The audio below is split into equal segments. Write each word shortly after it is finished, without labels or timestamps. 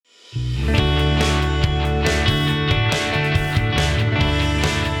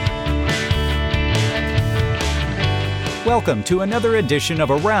Welcome to another edition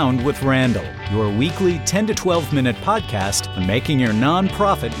of Around with Randall, your weekly 10 to 12 minute podcast on making your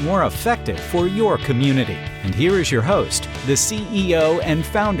nonprofit more effective for your community. And here is your host, the CEO and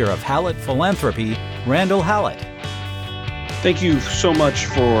founder of Hallett Philanthropy, Randall Hallett. Thank you so much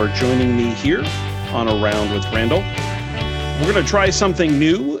for joining me here on Around with Randall. We're going to try something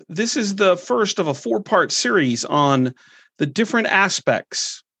new. This is the first of a 4-part series on the different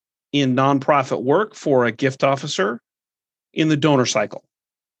aspects in nonprofit work for a gift officer in the donor cycle.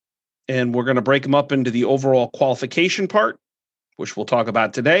 And we're going to break them up into the overall qualification part, which we'll talk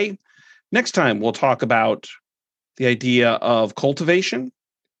about today. Next time, we'll talk about the idea of cultivation.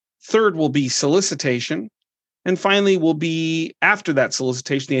 Third will be solicitation. And finally will be, after that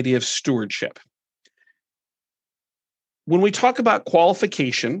solicitation, the idea of stewardship. When we talk about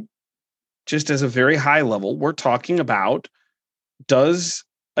qualification, just as a very high level, we're talking about, does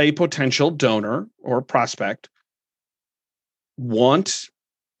a potential donor or prospect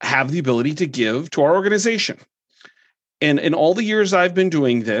have the ability to give to our organization? And in all the years I've been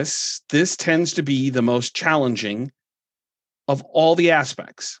doing this tends to be the most challenging of all the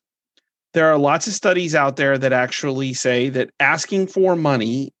aspects. There are lots of studies out there that actually say that asking for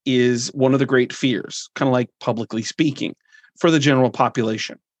money is one of the great fears, kind of like publicly speaking, for the general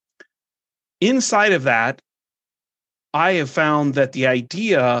population. Inside of that, I have found that the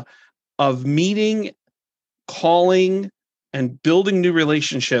idea of meeting, calling, and building new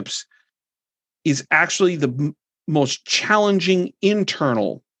relationships is actually the most challenging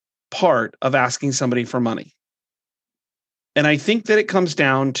internal part of asking somebody for money. And I think that it comes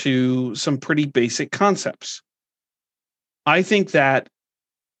down to some pretty basic concepts. I think that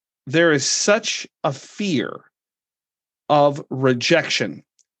there is such a fear of rejection,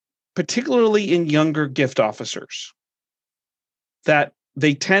 particularly in younger gift officers, that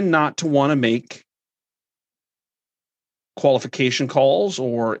they tend not to want to make qualification calls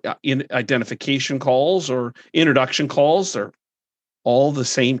or identification calls or introduction calls. They're all the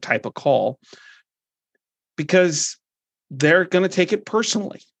same type of call because they're going to take it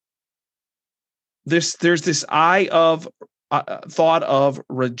personally. There's this thought of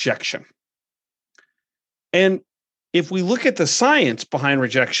rejection. And if we look at the science behind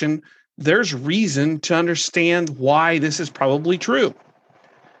rejection, there's reason to understand why this is probably true.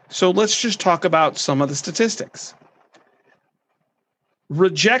 So let's just talk about some of the statistics.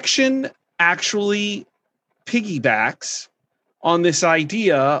 Rejection actually piggybacks on this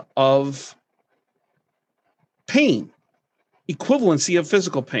idea of pain, equivalency of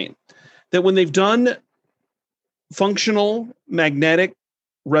physical pain. That when they've done functional magnetic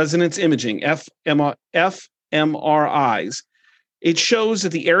resonance imaging, fMRIs, it shows that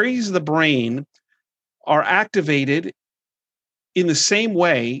the areas of the brain are activated in the same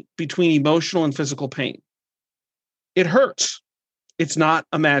way between emotional and physical pain. It hurts. It's not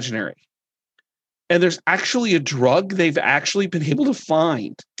imaginary. And there's actually a drug they've actually been able to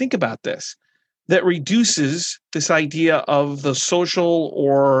find, think about this, that reduces this idea of the social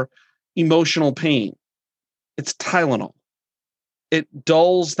or emotional pain. It's Tylenol. It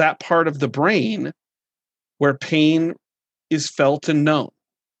dulls that part of the brain where pain is felt and known.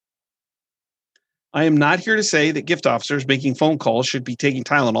 I am not here to say that gift officers making phone calls should be taking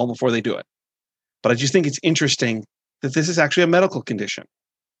Tylenol before they do it. But I just think it's interesting that this is actually a medical condition.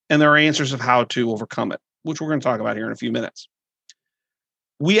 And there are answers of how to overcome it, which we're going to talk about here in a few minutes.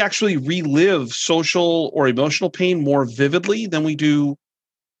 We actually relive social or emotional pain more vividly than we do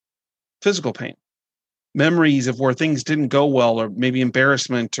physical pain. Memories of where things didn't go well, or maybe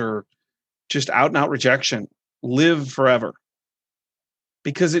embarrassment, or just out and out rejection, live forever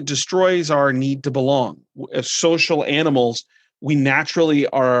because it destroys our need to belong. As social animals, we naturally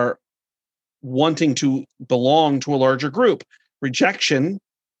are wanting to belong to a larger group. Rejection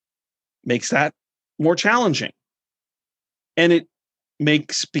makes that more challenging. And it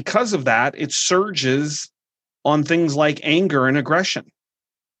makes, because of that, it surges on things like anger and aggression.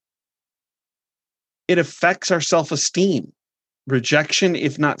 It affects our self-esteem. Rejection,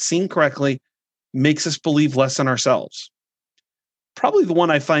 if not seen correctly, makes us believe less in ourselves. Probably the one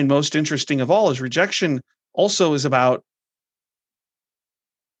I find most interesting of all is rejection also is about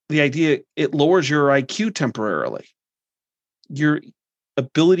the idea it lowers your IQ temporarily, your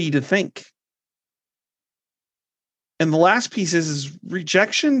ability to think. And the last piece is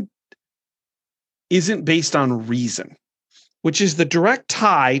rejection isn't based on reason, which is the direct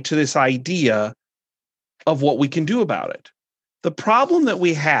tie to this idea of what we can do about it. The problem that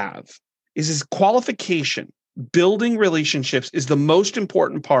we have is qualification, building relationships is the most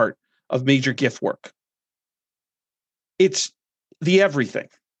important part of major gift work. It's the everything.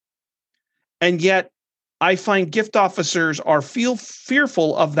 And yet I find gift officers are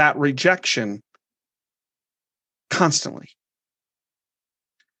fearful of that rejection constantly.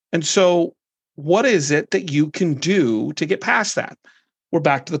 And so what is it that you can do to get past that? We're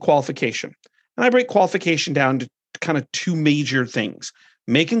back to the qualification. And I break qualification down to kind of two major things: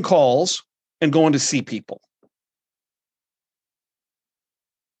 making calls and going to see people.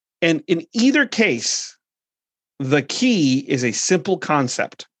 And in either case, the key is a simple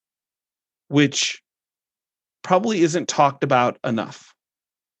concept, which probably isn't talked about enough.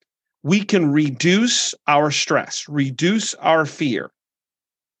 We can reduce our stress, reduce our fear,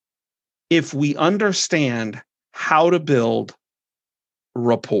 if we understand how to build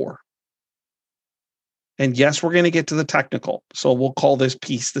rapport. And yes, we're going to get to the technical. So we'll call this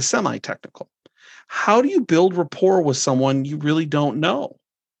piece the semi-technical. How do you build rapport with someone you really don't know?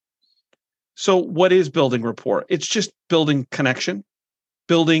 So what is building rapport? It's just building connection,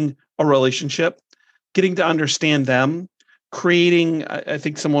 building a relationship, getting to understand them, creating, I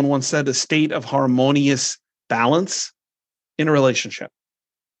think someone once said, a state of harmonious balance in a relationship.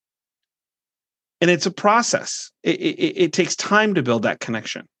 And it's a process. It takes time to build that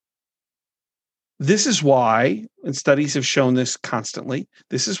connection. This is why, and studies have shown this constantly,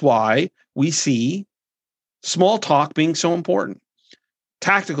 this is why we see small talk being so important.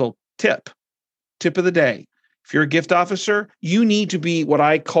 Tactical tip of the day. If you're a gift officer, you need to be what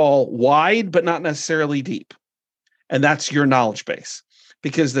I call wide, but not necessarily deep. And that's your knowledge base.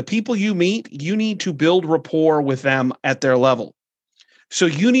 Because the people you meet, you need to build rapport with them at their level. So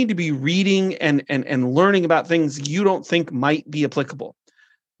you need to be reading and learning about things you don't think might be applicable.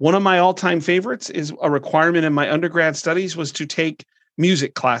 One of my all-time favorites is a requirement in my undergrad studies was to take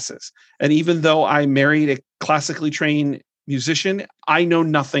music classes. And even though I married a classically trained musician, I know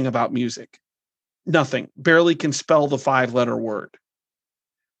nothing about music. Nothing. Barely can spell the 5-letter word.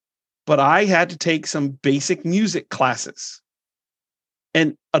 But I had to take some basic music classes.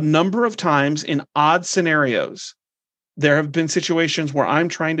 And a number of times in odd scenarios, there have been situations where I'm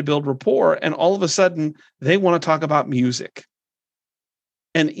trying to build rapport and all of a sudden they want to talk about music.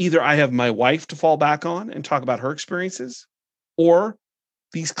 And either I have my wife to fall back on and talk about her experiences, or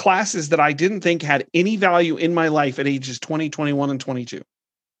these classes that I didn't think had any value in my life at ages 20, 21, and 22.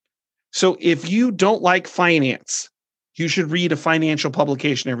 So if you don't like finance, you should read a financial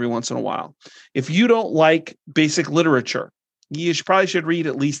publication every once in a while. If you don't like basic literature, you probably should read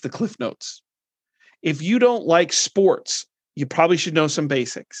at least the Cliff Notes. If you don't like sports, you probably should know some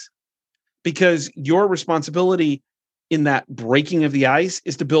basics, because your responsibility in that breaking of the ice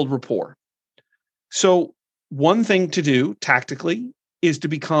is to build rapport. So one thing to do tactically is to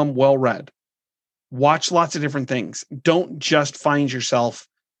become well-read. Watch lots of different things. Don't just find yourself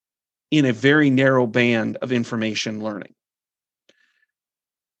in a very narrow band of information learning.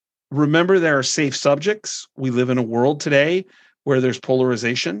 Remember, there are safe subjects. We live in a world today where there's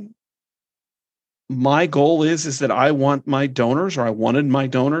polarization. My goal is that I wanted my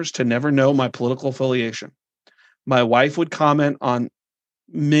donors to never know my political affiliation. My wife would comment on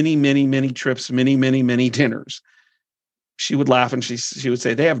many, many, many trips, many, many, many dinners. She would laugh and she would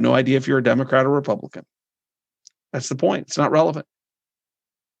say, they have no idea if you're a Democrat or Republican. That's the point. It's not relevant.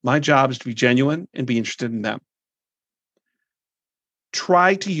 My job is to be genuine and be interested in them.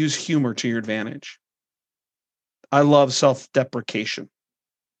 Try to use humor to your advantage. I love self-deprecation.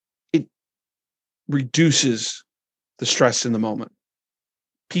 It reduces the stress in the moment.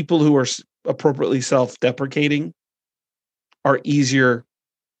 People who are appropriately self-deprecating are easier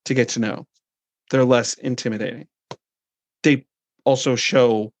to get to know. They're less intimidating. They also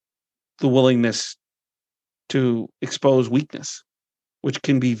show the willingness to expose weakness, which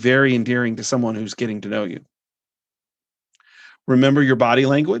can be very endearing to someone who's getting to know you. Remember your body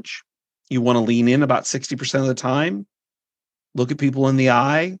language. You want to lean in about 60% of the time. Look at people in the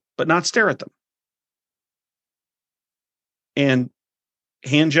eye, but not stare at them. And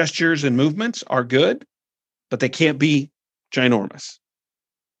hand gestures and movements are good, but they can't be ginormous.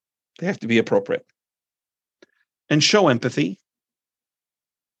 They have to be appropriate. And show empathy.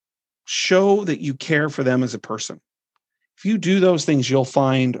 Show that you care for them as a person. If you do those things, you'll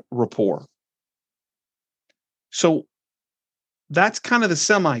find rapport. So that's kind of the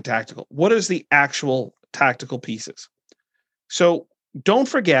semi-tactical. What is the actual tactical pieces? So don't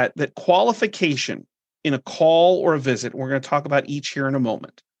forget that qualification in a call or a visit, we're going to talk about each here in a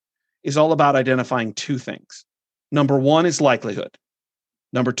moment, is all about identifying two things. Number one is likelihood.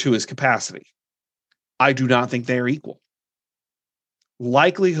 Number two is capacity. I do not think they are equal.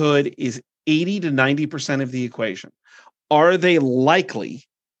 Likelihood is 80 to 90% of the equation. Are they likely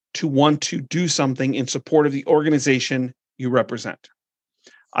to want to do something in support of the organization you represent.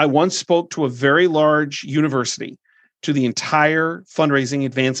 I once spoke to a very large university, to the entire fundraising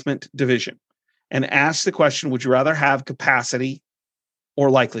advancement division, and asked the question, would you rather have capacity or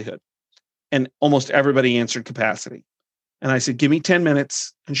likelihood? And almost everybody answered capacity. And I said, give me 10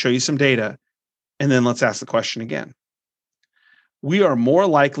 minutes and show you some data, and then let's ask the question again. We are more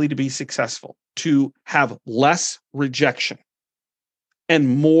likely to be successful, to have less rejection and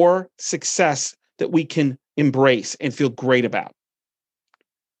more success that we can embrace and feel great about,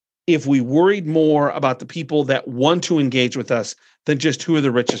 if we worried more about the people that want to engage with us than just who are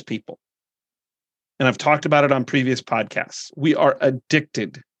the richest people. And I've talked about it on previous podcasts. We are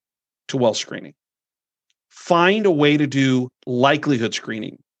addicted to wealth screening. Find a way to do likelihood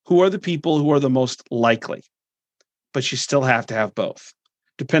screening. Who are the people who are the most likely? But you still have to have both.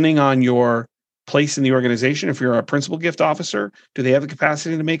 Depending on your place in the organization, if you're a principal gift officer, do they have the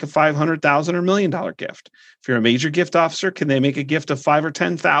capacity to make a $500,000 or $1 million gift? If you're a major gift officer, can they make a gift of $5,000 or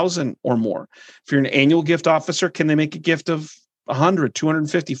 $10,000 or more? If you're an annual gift officer, can they make a gift of $100,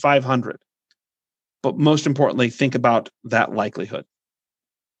 $250, $500? But most importantly, think about that likelihood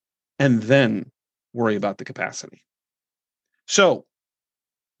and then worry about the capacity. So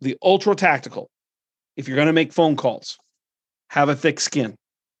the ultra tactical, if you're going to make phone calls, have a thick skin.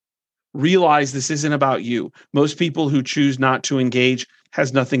 Realize this isn't about you. Most people who choose not to engage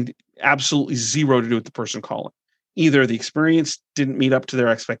has nothing, absolutely zero to do with the person calling. Either the experience didn't meet up to their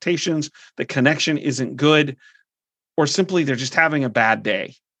expectations, the connection isn't good, or simply they're just having a bad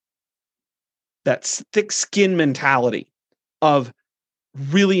day. That thick skin mentality of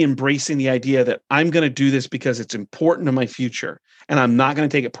really embracing the idea that I'm going to do this because it's important to my future and I'm not going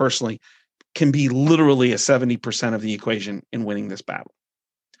to take it personally can be literally a 70% of the equation in winning this battle.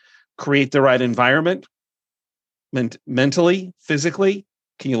 Create the right environment, mentally, physically.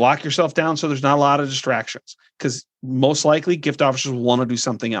 Can you lock yourself down so there's not a lot of distractions? Because most likely gift officers will want to do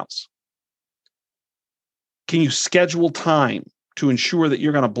something else. Can you schedule time to ensure that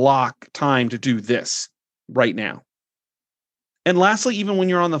you're going to block time to do this right now? And lastly, even when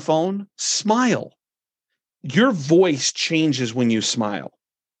you're on the phone, smile. Your voice changes when you smile.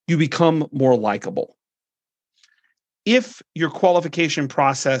 You become more likable. If your qualification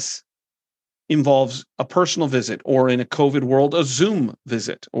process involves a personal visit, or in a COVID world, a Zoom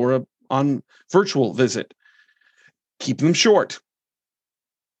visit or a on virtual visit, keep them short.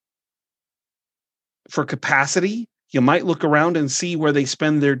 For capacity, you might look around and see where they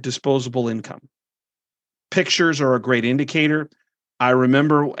spend their disposable income. Pictures are a great indicator. I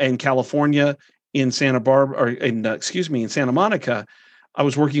remember in California, in Santa Monica, I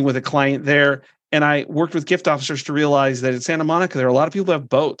was working with a client there, and I worked with gift officers to realize that in Santa Monica, there are a lot of people who have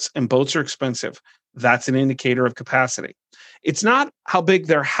boats, and boats are expensive. That's an indicator of capacity. It's not how big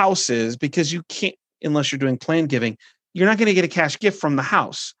their house is, because you can't, unless you're doing plan giving, you're not going to get a cash gift from the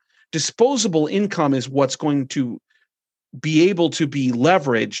house. Disposable income is what's going to be able to be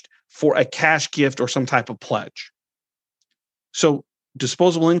leveraged for a cash gift or some type of pledge. So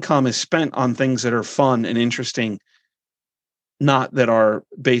disposable income is spent on things that are fun and interesting, not that are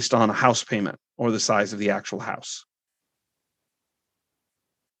based on a house payment or the size of the actual house.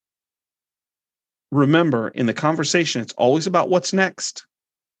 Remember, in the conversation, it's always about what's next.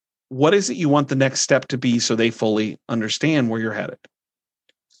 What is it you want the next step to be so they fully understand where you're headed?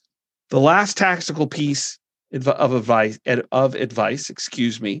 The last tactical piece of advice,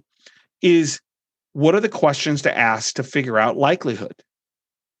 is what are the questions to ask to figure out likelihood?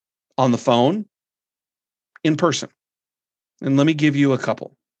 On the phone, in person. And let me give you a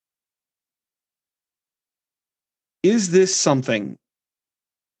couple. Is this something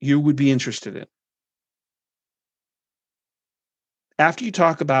you would be interested in? After you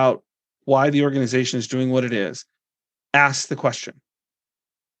talk about why the organization is doing what it is, ask the question.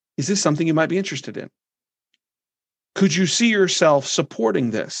 Is this something you might be interested in? Could you see yourself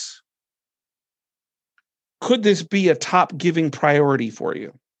supporting this? Could this be a top giving priority for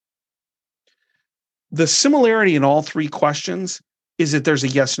you? The similarity in all three questions is that there's a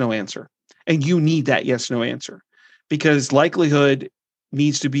yes-no answer, and you need that yes-no answer, because likelihood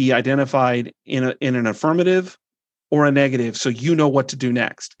needs to be identified in an affirmative or a negative, so you know what to do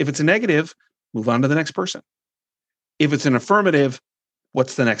next. If it's a negative, move on to the next person. If it's an affirmative,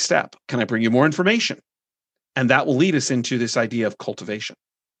 what's the next step? Can I bring you more information? And that will lead us into this idea of cultivation.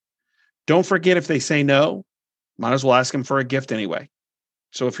 Don't forget, if they say no, might as well ask them for a gift anyway.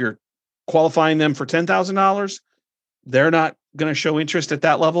 So if you're qualifying them for $10,000, they're not going to show interest at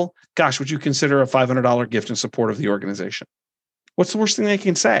that level. Gosh, would you consider a $500 gift in support of the organization? What's the worst thing they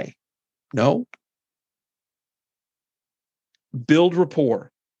can say? No. Build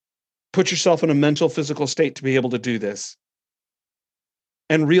rapport. put yourself in a mental, physical state to be able to do this,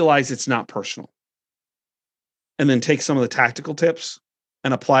 and realize it's not personal. And then take some of the tactical tips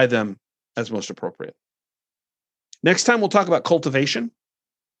and apply them as most appropriate. Next time, we'll talk about cultivation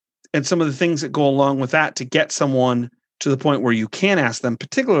and some of the things that go along with that to get someone to the point where you can ask them,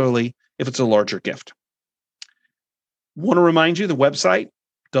 particularly if it's a larger gift. Want to remind you the website,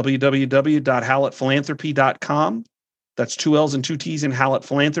 www.hallettphilanthropy.com. That's 2 L's and 2 T's in Hallett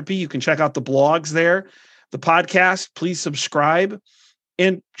Philanthropy. You can check out the blogs there, the podcast. Please subscribe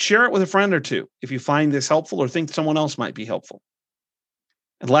and share it with a friend or two if you find this helpful or think someone else might be helpful.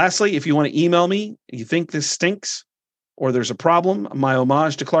 And lastly, if you want to email me, you think this stinks or there's a problem, my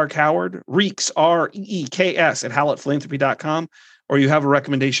homage to Clark Howard, Reeks, REEKS at hallettphilanthropy.com, or you have a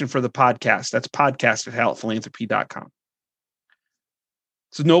recommendation for the podcast. That's podcast at hallettphilanthropy.com.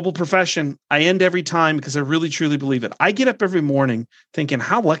 It's a noble profession. I end every time because I really, truly believe it. I get up every morning thinking,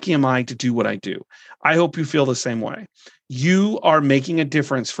 how lucky am I to do what I do? I hope you feel the same way. You are making a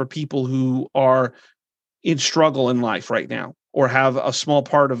difference for people who are in struggle in life right now or have a small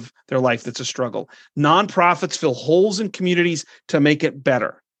part of their life that's a struggle. Nonprofits fill holes in communities to make it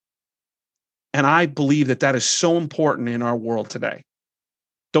better. And I believe that that is so important in our world today.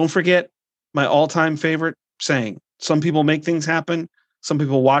 Don't forget my all-time favorite saying, some people make things happen. Some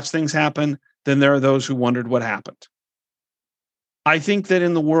people watch things happen. Then there are those who wondered what happened. I think that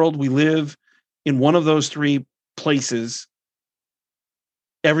in the world we live in one of those three places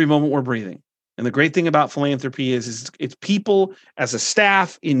every moment we're breathing. And the great thing about philanthropy is it's people as a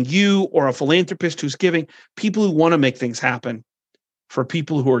staff in you or a philanthropist who's giving, people who want to make things happen for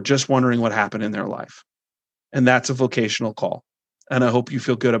people who are just wondering what happened in their life. And that's a vocational call. And I hope you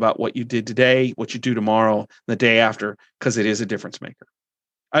feel good about what you did today, what you do tomorrow, the day after, because it is a difference maker.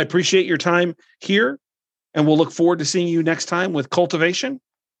 I appreciate your time here, and we'll look forward to seeing you next time with Cultivation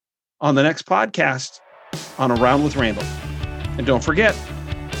on the next podcast on Around with Randall. And don't forget,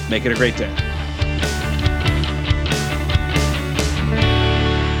 make it a great day.